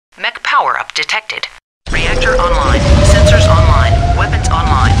Mech power-up detected. Reactor online. Sensors online. Weapons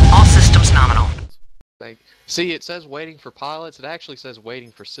online. All systems nominal. See, it says waiting for pilots. It actually says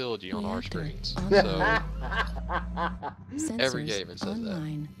waiting for Syllogy on our screens. So every game it says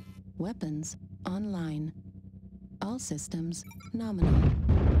online. That. Weapons online. All systems nominal.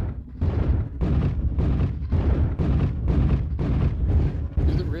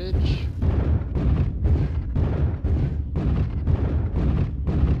 To the ridge.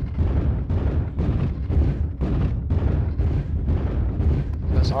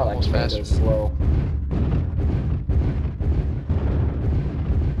 That's almost faster. Slow.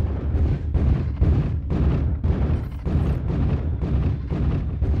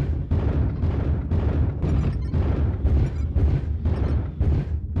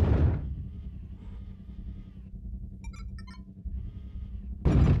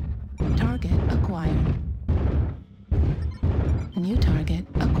 Target acquired. New target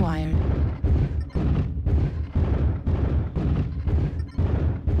acquired.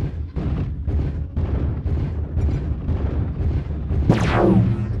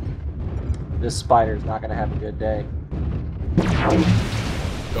 This spider's not gonna have a good day.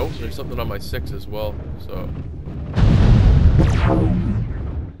 Oh, there's something on my 6 as well, so...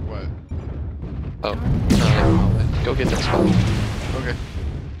 What? Oh, no, go get that spider. Okay.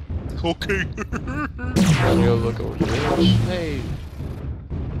 Okay. I'm gonna go look over the ridge. Hey!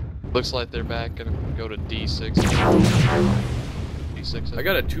 Looks like they're back, gonna go to D6. D6. I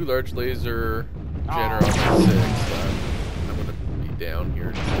got a 2 large laser Jenner on my 6, so I'm gonna be down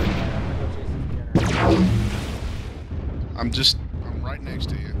here. I'm right next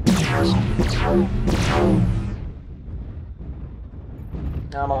to you.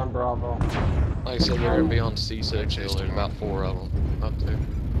 I'm on Bravo. Like I said, they're gonna be on C6 hill. There's about 4 of them up there.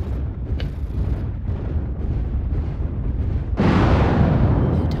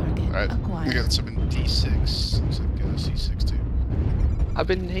 Alright, we got some in D6. Looks like C6 too. I've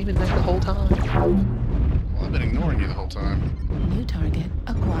been naming that the whole time. Well, I've been ignoring you the whole time. New target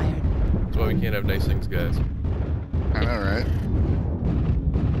acquired. That's why we can't have nice things, guys. I know, right?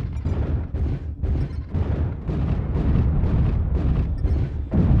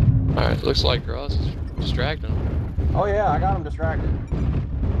 Alright, looks like Grus is distracting them. Oh yeah, I got him distracted.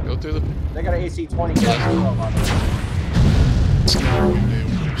 Go through the... They got an AC-20 gas as well, by the way. It's never one day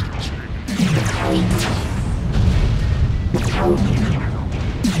when they start screaming.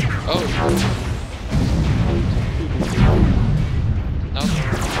 Oh! No.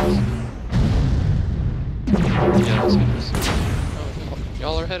 Yeah, let's get this. Oh,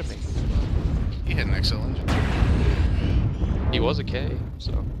 y'all are ahead of me. He had an XL engine. He was a K,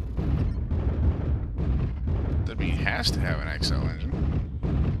 so... That means he has to have an XL engine.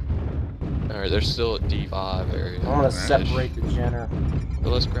 Alright, they're still at D5 area. I'm gonna separate the Jenner. So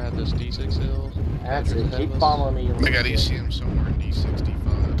let's grab this D6 hill. That's it. Keep following me. They got ECM somewhere in D6,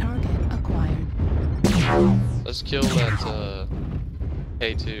 D5. Target acquired. Let's kill that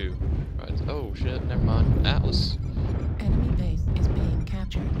K2. Right. Oh shit, never mind. Atlas. Enemy base is being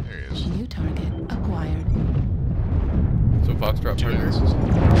captured. There he is. New target acquired. So Foxtrot partners.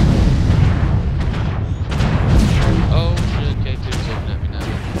 Oh shit, K2's looking at me now.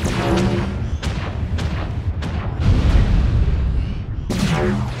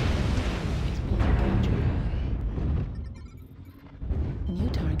 New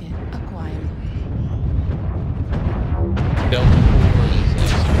target acquired. Delta 4 is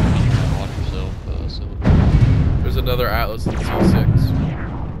watch yourself, so... There's another Atlas in C6.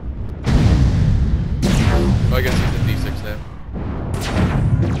 Oh, I guess he's in D6 now.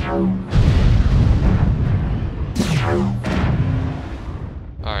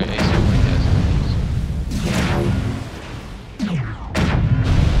 Alright, AC Wing has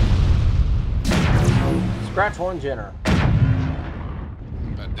Scratch one Jenner. I'm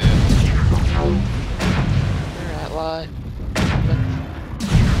about dead. They're at lie.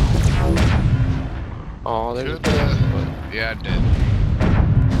 Oh, there's Good, yeah, I did.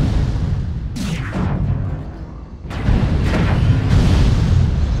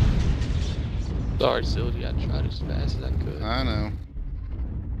 Sorry, Syllogy, I tried as fast as I could. I know.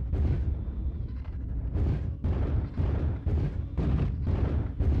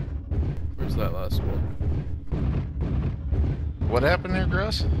 Where's that last one? What happened there,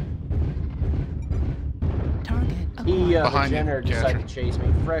 Grus? Target He, acquired. the Behind you, Jenner decided Cattra. to chase me.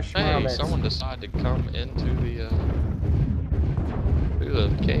 Fresh Hey, from it. someone decided to come into the, through the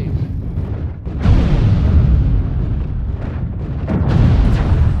cave.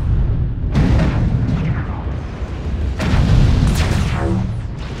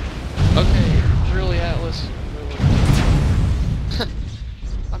 Okay, really, Atlas? Really?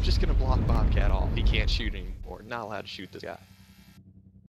 I'm I'm just gonna block Bobcat off. He can't shoot anymore. Not allowed to shoot this guy.